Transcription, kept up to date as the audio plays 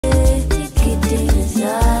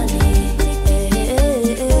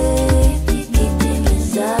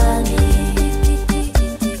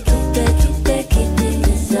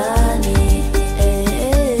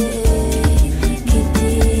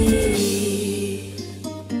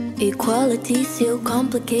Equality so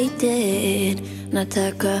complicated.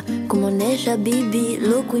 Nataka kumonesha bibi,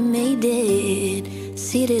 look we made it.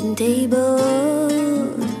 Seated in table.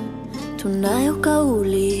 Tunayo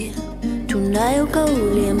kauli,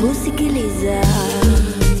 embu sikiliza.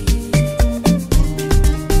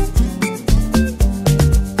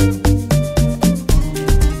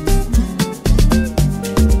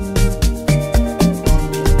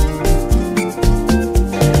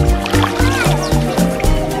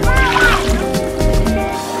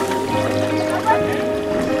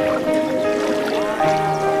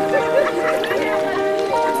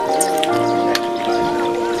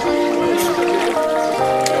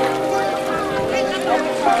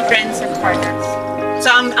 Friends and partners.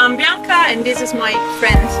 So I'm Bianca and this is my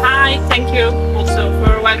friend. Hi, thank you also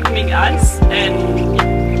for welcoming us. And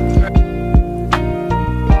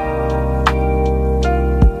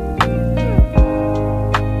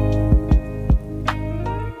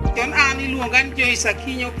John Ani Luangan Joyce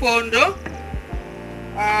Kinyo Pondo,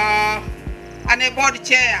 ane board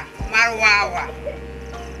chair mar Wawa.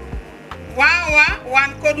 Wawa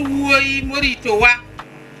wan kod wuoyi morito wa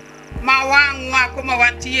mawangwa koma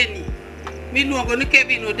wantieni miluongo ni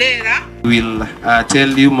Kevin Odera. We'll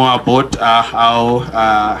tell you more about how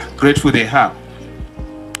grateful they are.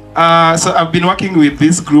 So I've been working with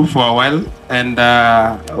this group for a while, and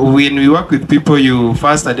when we work with people, you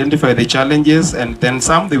first identify the challenges, and then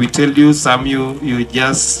some they will tell you, some you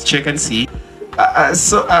just check and see.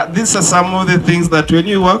 So these are some of the things that when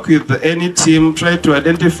you work with any team, try to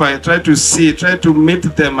identify, try to see, try to meet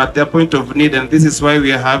them at their point of need, and this is why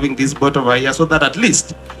we are having this boat over here, so that at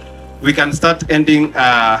least we can start ending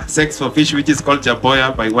sex for fish, which is called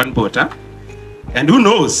Jaboya, by one boat. Huh? And who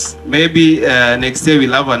knows, maybe next year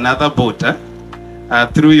we'll have another boat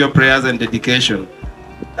through your prayers and dedication.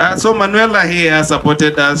 So Manuela here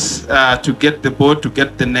supported us to get the boat, to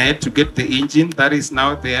get the net, to get the engine that is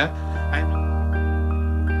now there.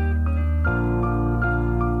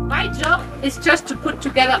 my job is just to put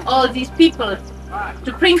together all these people,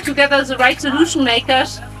 to bring together the right solution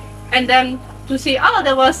makers, and then to see, oh,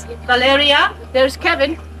 there was Valeria, there's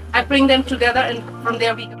Kevin. I bring them together, and from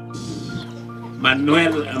there we go.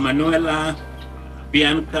 Manuela,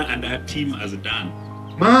 Bianca, and her team has done.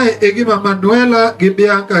 Mai egima Manuela gi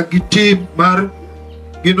Bianca gi team mar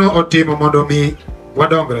gino otimo mondo mi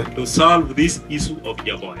wadongre to solve this issue of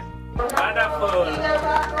Jaboya. Wonderful.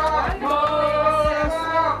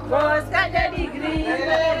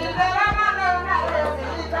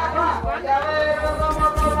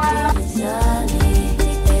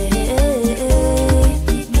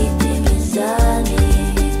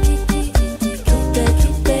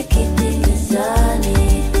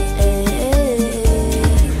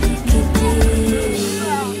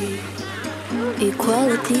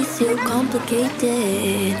 Equality so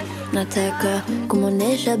complicated. Nataka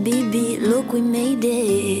kumonesha bibi, look we made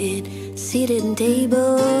it. Seated in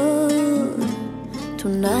table.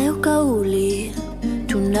 Tunayo kauli,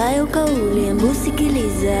 embu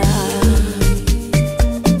sikiliza.